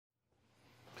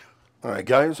All right,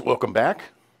 guys, welcome back,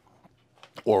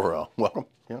 or welcome.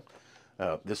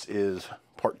 Yeah, this is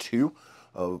part two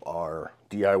of our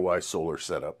DIY solar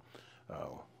setup.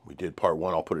 We did part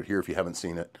one. I'll put it here if you haven't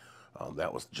seen it.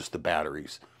 That was just the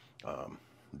batteries.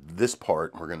 This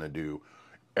part, we're going to do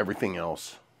everything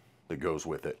else that goes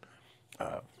with it,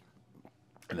 and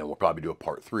then we'll probably do a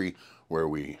part three where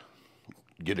we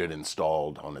get it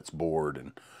installed on its board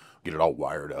and get it all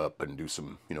wired up and do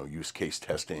some, use case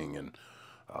testing and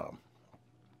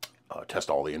test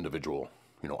all the individual,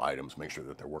 items, make sure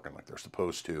that they're working like they're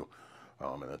supposed to,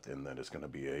 and that it's going to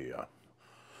be a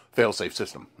fail-safe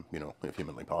system, if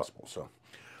humanly possible. So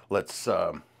let's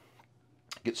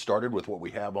get started with what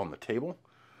we have on the table.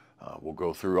 We'll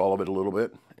go through all of it a little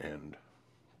bit and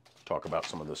talk about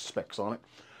some of the specs on it.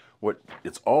 What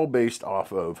it's all based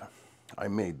off of, I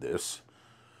made this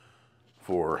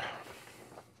for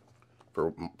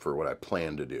what I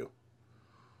plan to do.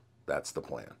 That's the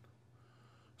plan.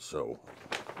 So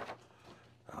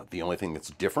the only thing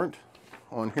that's different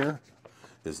on here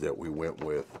is that we went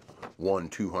with one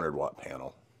 200-watt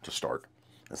panel to start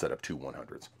instead of two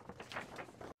 100s.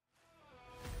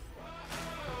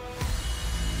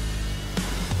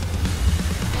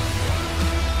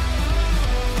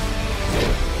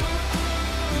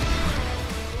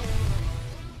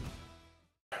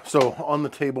 So on the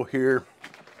table here,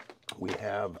 we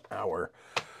have our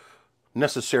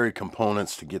necessary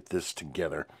components to get this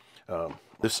together.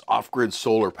 This off-grid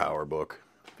solar power book,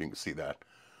 if you can see that,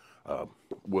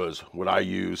 was what I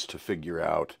used to figure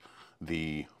out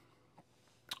the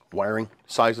wiring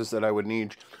sizes that I would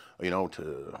need,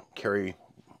 to carry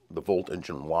the voltage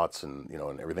and watts and,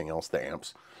 and everything else, the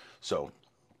amps. So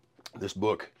this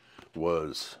book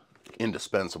was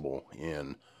indispensable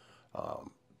in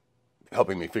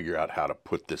helping me figure out how to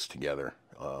put this together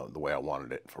the way I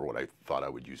wanted it for what I thought I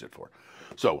would use it for.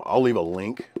 So I'll leave a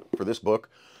link for this book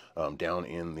down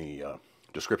in the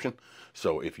description.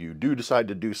 So if you do decide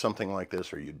to do something like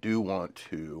this, or you do want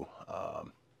to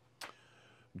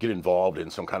get involved in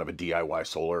some kind of a DIY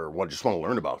solar, or just want to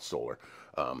learn about solar,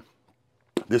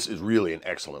 this is really an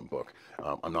excellent book.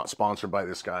 I'm not sponsored by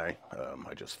this guy.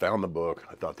 I just found the book.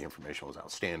 I thought the information was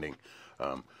outstanding.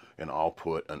 And I'll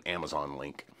put an Amazon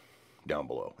link down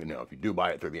below. If you do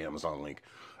buy it through the Amazon link,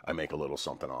 I make a little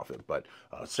something off it. But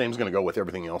same's going to go with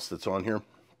everything else that's on here.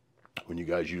 When you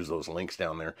guys use those links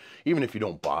down there, even if you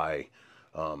don't buy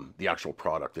the actual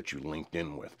product that you linked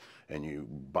in with, and you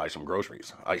buy some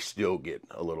groceries, I still get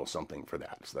a little something for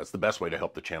that. So that's the best way to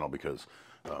help the channel, because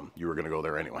you were going to go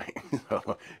there anyway.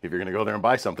 So if you're going to go there and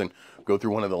buy something, go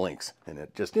through one of the links, and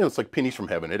it just, it's like pennies from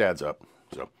heaven. It adds up.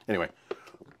 So anyway,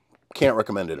 can't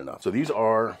recommend it enough. So these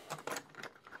are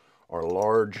our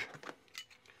large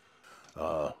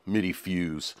MIDI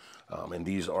fuse, and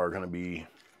these are going to be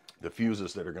the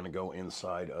fuses that are going to go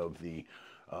inside of the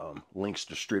Lynx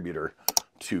distributor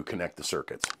to connect the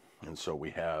circuits. And so we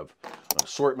have an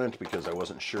assortment, because I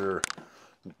wasn't sure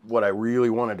what I really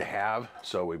wanted to have.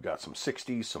 So we've got some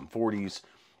 60s, some 40s,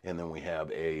 and then we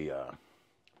have a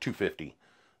 250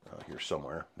 here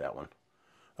somewhere, that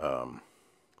one,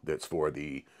 that's for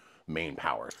the main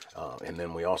power. And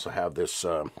then we also have this,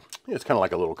 it's kind of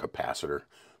like a little capacitor.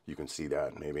 You can see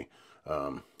that maybe.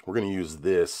 We're going to use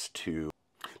this to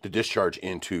discharge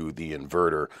into the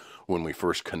inverter when we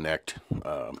first connect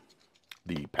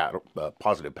the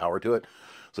positive power to it.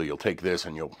 So you'll take this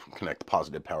and you'll connect the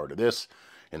positive power to this,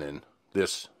 and then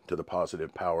this to the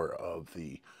positive power of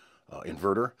the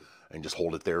inverter, and just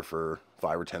hold it there for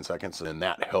 5 or 10 seconds. And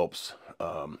that helps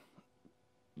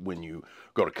when you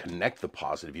go to connect the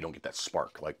positive, you don't get that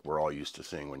spark like we're all used to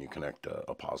seeing when you connect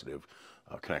a positive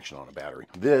connection on a battery.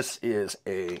 This is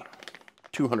a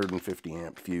 250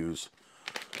 amp fuse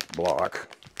block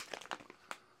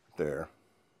there.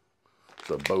 It's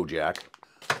a bow jack.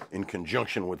 In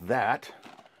conjunction with that,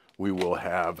 we will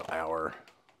have our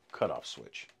cutoff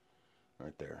switch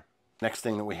right there. Next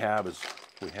thing that we have is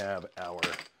we have our,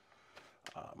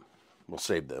 we'll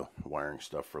save the wiring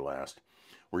stuff for last.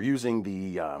 We're using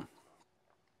the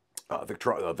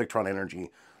Victron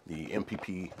Energy, the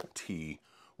MPPT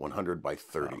 100 by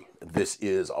 30. This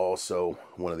is also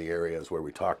one of the areas where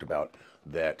we talked about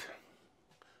that,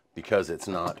 because it's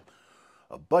not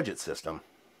a budget system,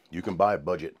 you can buy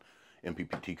budget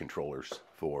MPPT controllers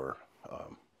for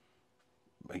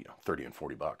 30 and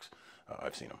 40 bucks.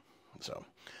 I've seen them. So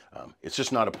it's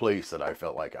just not a place that I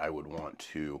felt like I would want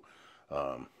to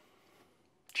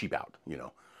cheap out.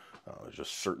 There's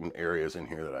just certain areas in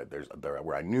here that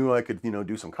where I knew I could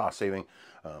do some cost saving.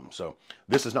 So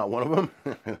this is not one of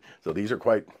them. So these are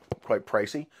quite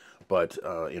pricey, but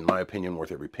in my opinion,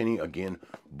 worth every penny. Again,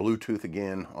 Bluetooth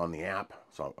again on the app.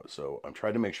 So I'm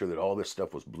trying to make sure that all this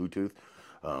stuff was Bluetooth.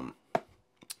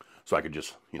 So I could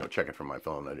just, check it from my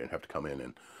phone. I didn't have to come in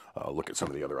and look at some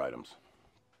of the other items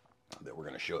that we're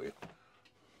going to show you.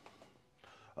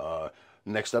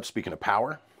 Next up, speaking of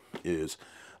power,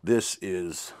 this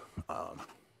is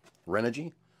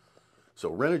Renogy. So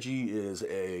Renogy is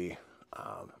a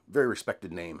very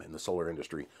respected name in the solar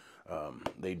industry.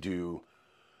 They do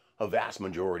a vast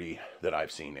majority that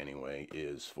I've seen anyway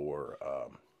is for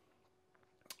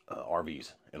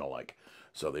RVs and alike.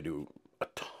 So they do a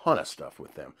ton of stuff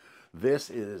with them.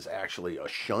 This is actually a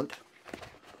shunt,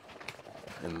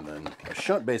 and then a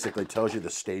shunt basically tells you the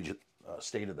state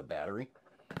of the battery.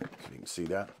 So you can see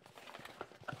that.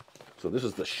 So this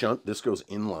is the shunt. This goes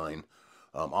in line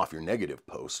off your negative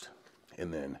post,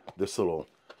 and then this little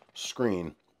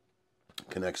screen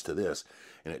connects to this,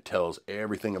 and it tells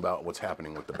everything about what's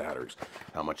happening with the batteries,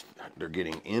 how much they're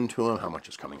getting into them, how much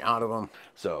is coming out of them.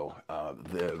 So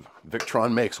the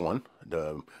Victron makes one,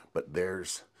 but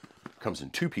theirs comes in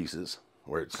two pieces,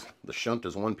 where it's the shunt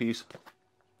is one piece,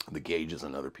 the gauge is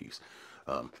another piece.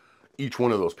 Each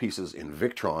one of those pieces in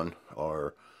Victron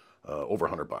are over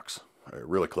 $100,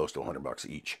 really close to $100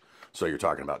 each. So you're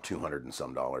talking about $200 and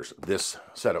some dollars. This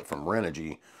setup from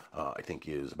Renogy, I think,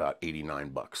 is about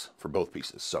 $89 for both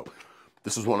pieces. So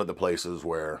this is one of the places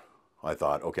where I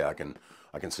thought, okay, I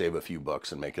can save a few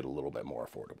bucks and make it a little bit more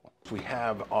affordable. We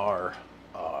have our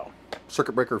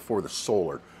circuit breaker for the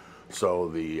solar. So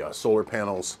the solar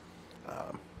panels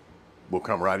will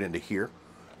come right into here,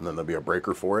 and then there'll be a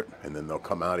breaker for it, and then they'll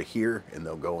come out of here and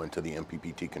they'll go into the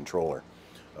MPPT controller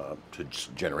to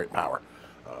generate power.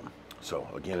 So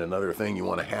again, another thing you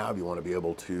want to be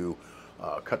able to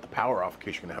cut the power off in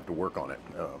case you're going to have to work on it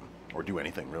or do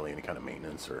anything really, any kind of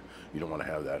maintenance, or you don't want to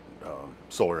have that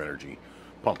solar energy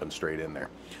pumping straight in there.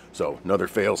 So another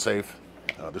fail-safe.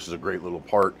 This is a great little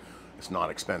part. It's not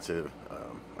expensive.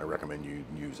 I recommend you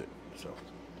use it. So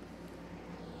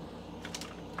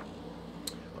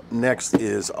next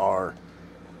is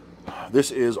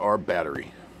this is our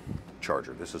battery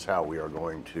charger. This is how we are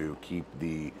going to keep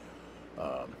the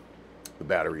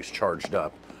batteries charged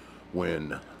up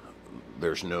when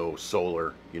there's no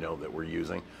solar, that we're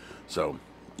using. So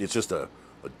it's just a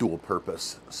dual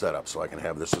purpose setup. So I can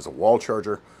have this as a wall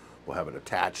charger. We'll have it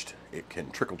attached. It can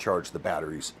trickle charge the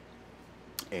batteries,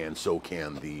 and so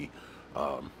can the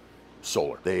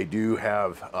solar. They do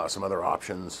have some other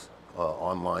options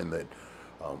online that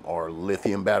are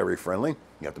lithium battery friendly.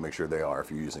 You have to make sure they are if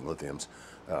you're using lithiums.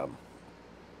 I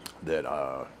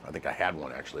think I had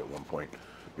one actually at one point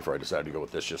before I decided to go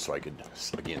with this, just so I could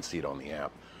again see it on the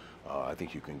app. I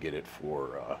think you can get it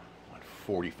for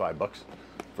 $45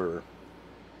 for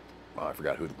I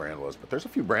forgot who the brand was, but there's a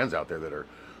few brands out there that are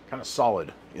kind of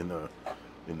solid in the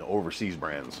overseas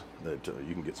brands that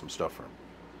you can get some stuff from.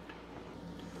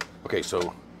 Okay,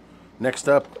 so next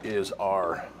up is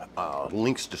our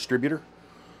Lynx distributor.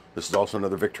 This is also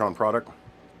another Victron product.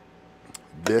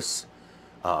 This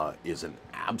is an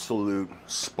absolute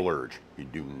splurge. You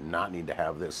do not need to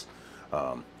have this,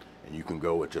 and you can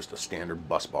go with just a standard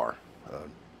bus bar,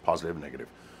 positive and negative.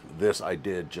 This I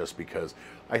did just because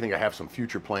I think I have some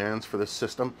future plans for this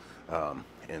system,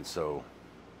 and so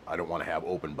I don't want to have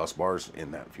open bus bars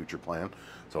in that future plan.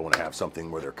 So I want to have something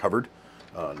where they're covered,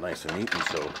 nice and neat. And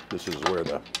so this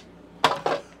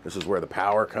is where the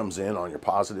power comes in on your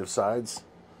positive sides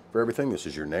for everything. This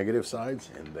is your negative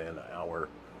sides, and then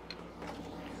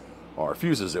our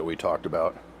fuses that we talked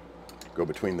about go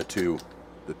between the two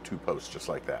posts, just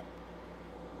like that.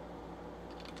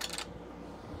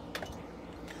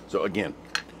 So again,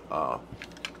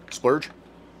 splurge,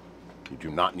 you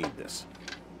do not need this.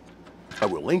 I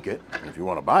will link it, and if you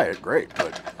want to buy it, great.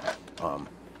 But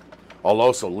I'll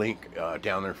also link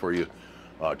down there for you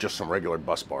just some regular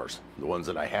bus bars, the ones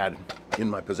that I had in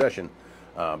my possession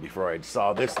before I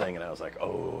saw this thing, and I was like,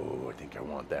 oh, I think I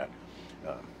want that.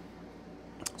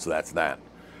 So that's that.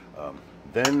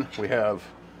 Then we have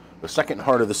the second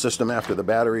heart of the system after the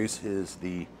batteries is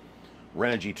the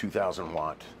Renogy 2000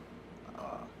 watt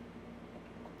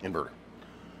inverter.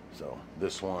 So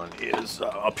this one is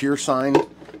a pure sine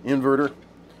inverter.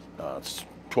 It's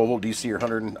 12 volt DC or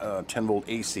 110 volt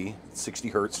AC, 60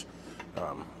 hertz.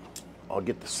 I'll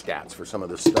get the stats for some of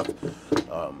this stuff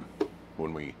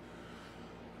when we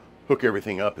hook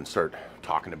everything up and start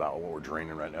talking about what we're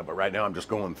draining right now. But right now I'm just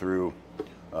going through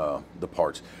the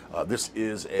parts. This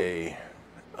is a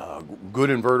good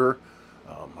inverter.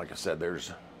 Like I said,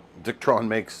 Victron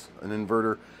makes an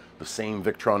inverter. The same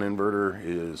Victron inverter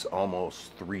is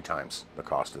almost 3 times the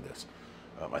cost of this.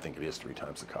 I think it is 3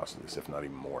 times the cost of this, if not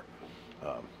even more.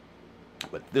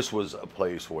 But this was a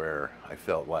place where I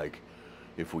felt like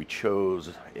if we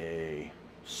chose a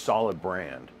solid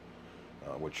brand,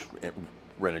 which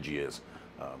Renogy is,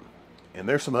 and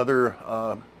there's some other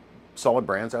solid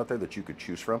brands out there that you could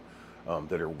choose from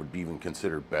would be even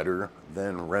considered better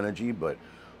than Renogy, but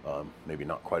maybe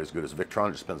not quite as good as Victron.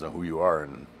 It just depends on who you are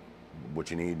and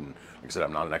what you need. And like I said,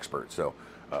 I'm not an expert, so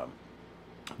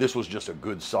this was just a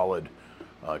good, solid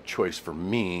choice for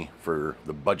me for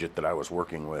the budget that I was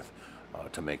working with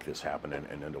to make this happen,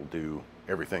 and it'll do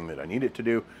everything that I need it to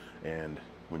do. And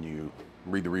when you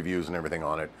read the reviews and everything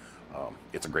on it,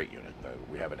 it's a great unit.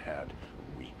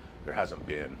 There hasn't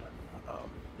been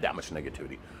that much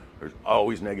negativity. There's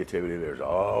always negativity. There's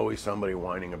always somebody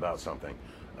whining about something.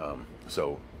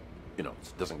 So, you know,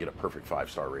 it doesn't get a perfect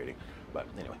 5-star rating. But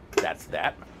anyway, that's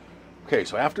that. Okay,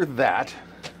 so after that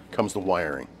comes the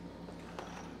wiring.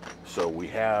 So we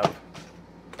have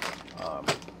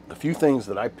a few things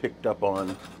that I picked up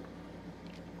on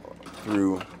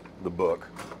through the book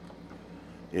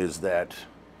is that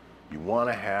you want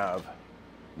to have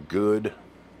good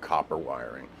copper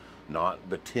wiring, not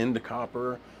the tinned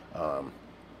copper,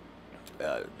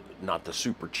 not the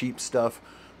super cheap stuff.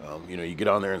 You know, you get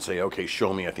on there and say, okay,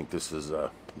 show me. I think this is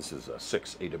a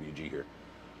 6 AWG here.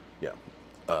 Yeah.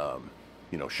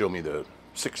 You know, show me the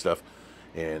 6 stuff,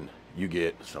 and you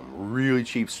get some really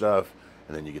cheap stuff,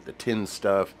 and then you get the tin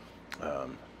stuff,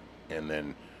 and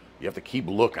then you have to keep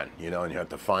looking, you know, and you have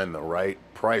to find the right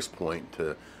price point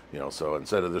to, you know, so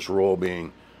instead of this roll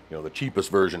being, you know, the cheapest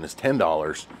version is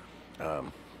 $10,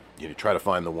 you try to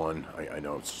find the one. I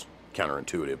know it's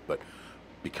counterintuitive, but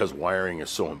because wiring is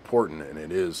so important, and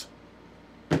it is,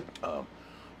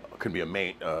 could be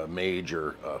a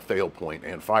major fail point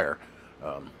and fire,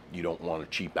 you don't want to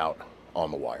cheap out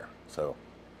on the wire. So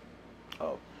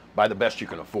buy the best you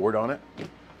can afford on it.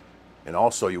 And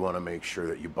also you want to make sure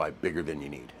that you buy bigger than you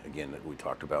need. Again, we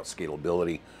talked about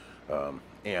scalability,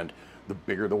 and the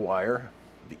bigger the wire,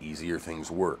 the easier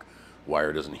things work.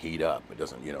 Wire doesn't heat up. It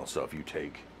doesn't, you know, so if you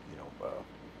take, you know,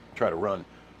 try to run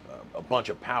a bunch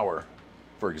of power,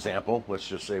 for example, let's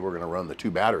just say we're going to run the 2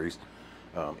 batteries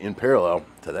in parallel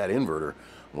to that inverter.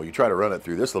 Well, you try to run it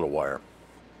through this little wire,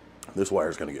 this wire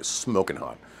is going to get smoking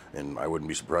hot, and I wouldn't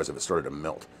be surprised if it started to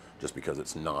melt, just because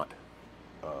it's not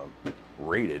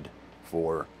rated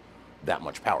for that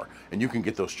much power. And you can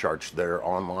get those charts there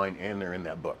online, and they're in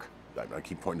that book. I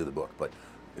keep pointing to the book, but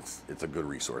it's a good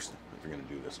resource if you're going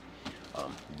to do this.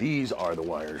 These are the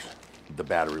wires, the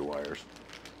battery wires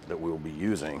that we'll be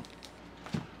using,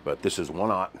 but this is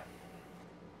 1/0.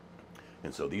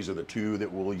 And so these are the 2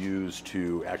 that we'll use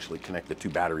to actually connect the 2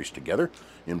 batteries together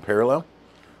in parallel.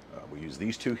 We use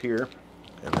these 2 here,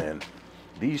 and then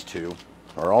these 2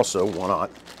 are also 1/0.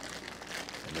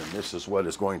 And then this is what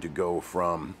is going to go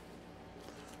from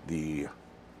the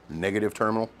negative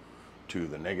terminal to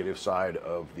the negative side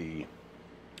of the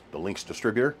links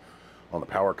distributor on the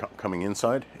power coming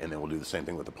inside, and then we'll do the same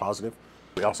thing with the positive.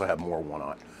 We also have more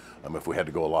 1/0 if we had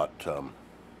to go a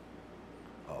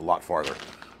lot farther.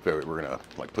 We're gonna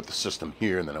like put the system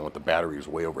here, and then I want the batteries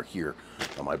way over here.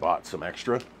 I bought some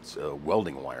extra. It's a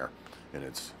welding wire, and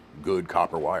it's good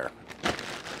copper wire.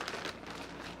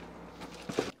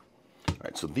 All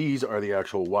right, so these are the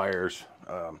actual wires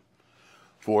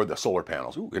for the solar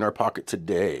panels. Ooh, in our pocket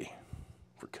today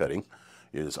for cutting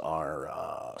is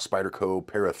our Spyderco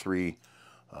Para 3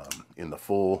 in the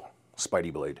full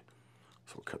Spidey blade.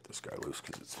 So we'll cut this guy loose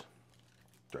because it's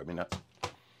driving me nuts.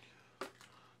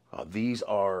 These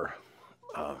are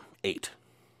 8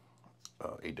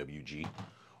 AWG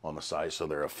on the size, so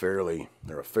they're a fairly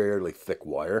thick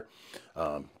wire,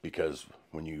 because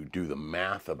when you do the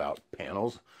math about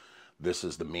panels, this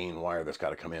is the main wire that's got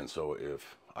to come in. So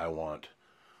if I want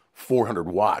 400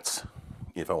 watts,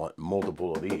 if I want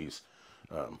multiple of these,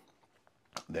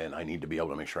 then I need to be able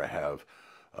to make sure I have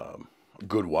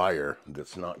good wire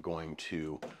that's not going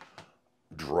to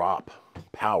drop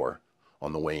power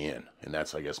on the way in. And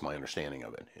that's, I guess, my understanding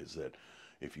of it, is that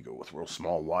if you go with real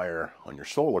small wire on your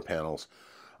solar panels,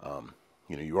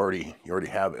 you know, you already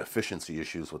have efficiency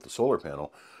issues with the solar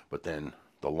panel, but then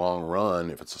the long run,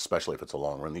 especially if it's a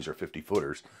long run, these are 50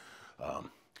 footers,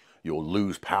 you'll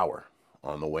lose power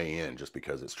on the way in just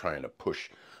because it's trying to push,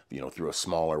 you know, through a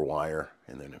smaller wire.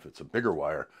 And then if it's a bigger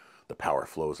wire, the power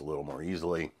flows a little more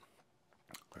easily.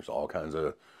 There's all kinds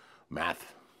of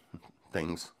math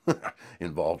things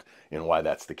involved in why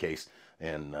that's the case.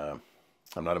 And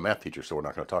I'm not a math teacher, so we're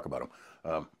not going to talk about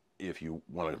them. If you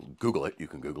want to Google it, you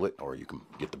can Google it, or you can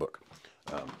get the book.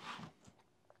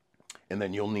 And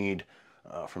then you'll need,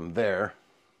 from there,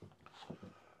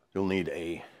 you'll need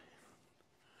a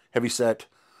heavy set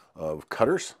of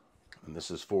cutters, and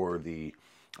this is for the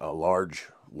large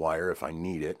wire if I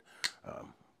need it.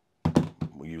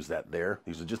 We'll use that there.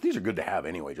 These are good to have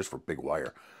anyway, just for big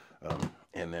wire.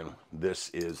 And then this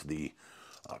is the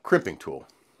crimping tool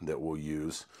that we'll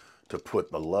use to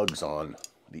put the lugs on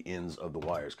the ends of the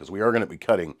wires, because we are going to be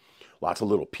cutting lots of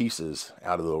little pieces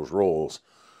out of those rolls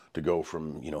to go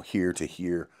from, you know, here to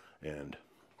here and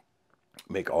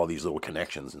make all these little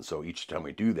connections. And so each time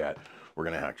we do that, we're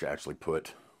going to actually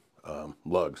put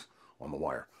lugs on the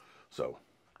wire. So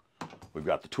we've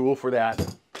got the tool for that.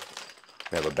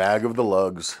 We have a bag of the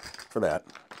lugs for that.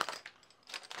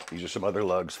 These are some other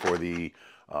lugs for the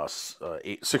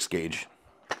 6 gauge.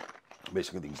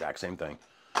 Basically the exact same thing.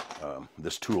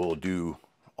 This tool will do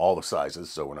all the sizes,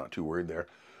 so we're not too worried there.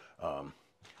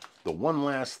 The one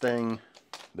last thing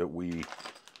that we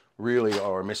really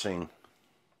are missing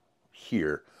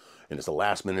here, and it's a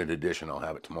last minute addition, I'll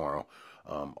have it tomorrow,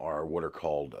 are what are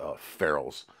called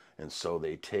ferrules. And so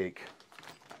they take,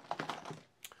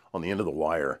 on the end of the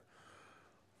wire,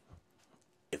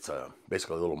 it's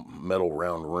basically a little metal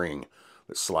round ring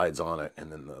that slides on it,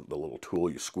 and then the little tool,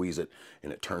 you squeeze it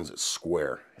and it turns it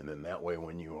square. And then that way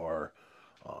when you are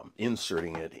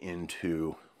inserting it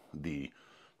into the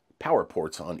power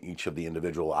ports on each of the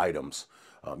individual items,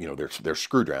 you know, they're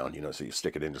screwed down, you know, so you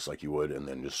stick it in just like you would and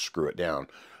then just screw it down.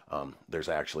 There's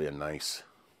actually a nice,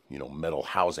 you know, metal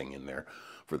housing in there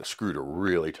for the screw to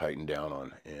really tighten down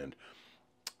on, and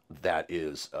that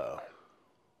is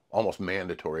almost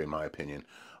mandatory in my opinion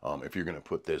if you're going to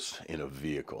put this in a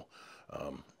vehicle.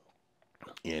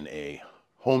 In a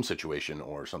home situation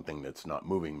or something that's not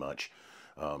moving much,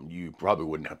 you probably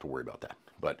wouldn't have to worry about that.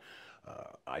 But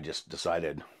I just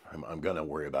decided I'm going to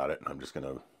worry about it, and I'm just going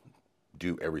to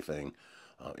do everything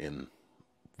in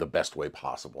the best way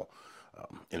possible.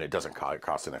 And it doesn't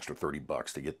cost an extra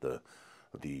 $30 to get the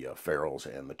ferrules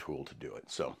and the tool to do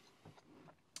it. So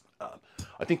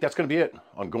I think that's going to be it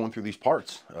on going through these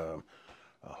parts.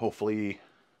 Hopefully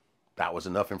that was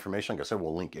enough information. Like I said,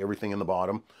 we'll link everything in the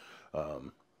bottom.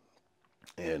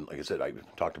 And like I said, I've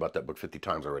talked about that book 50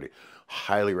 times already.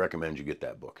 Highly recommend you get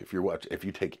that book. If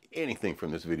you take anything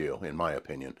from this video, in my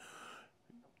opinion,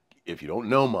 if you don't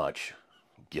know much,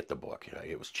 get the book.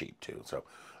 It was cheap too, so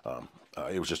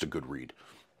it was just a good read.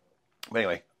 But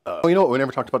anyway, you know what? We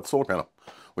never talked about the solar panel,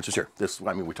 which is here.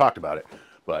 I mean, we talked about it,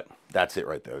 but that's it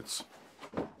right there.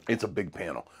 It's a big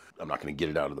panel. I'm not going to get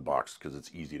it out of the box because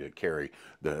it's easy to carry.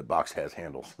 The box has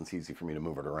handles. It's easy for me to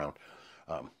move it around.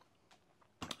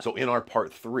 So in our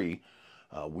part 3,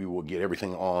 we will get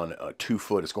everything on a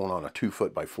 2-foot. It's going on a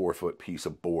 2-foot by 4-foot piece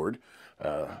of board,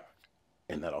 and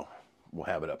we'll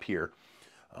have it up here.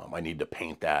 I need to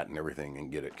paint that and everything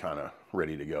and get it kind of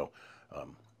ready to go.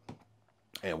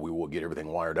 And we will get everything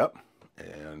wired up,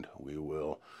 and we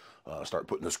will start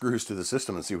putting the screws to the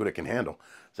system and see what it can handle.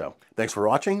 So thanks for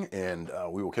watching, and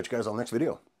we will catch you guys on the next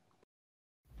video.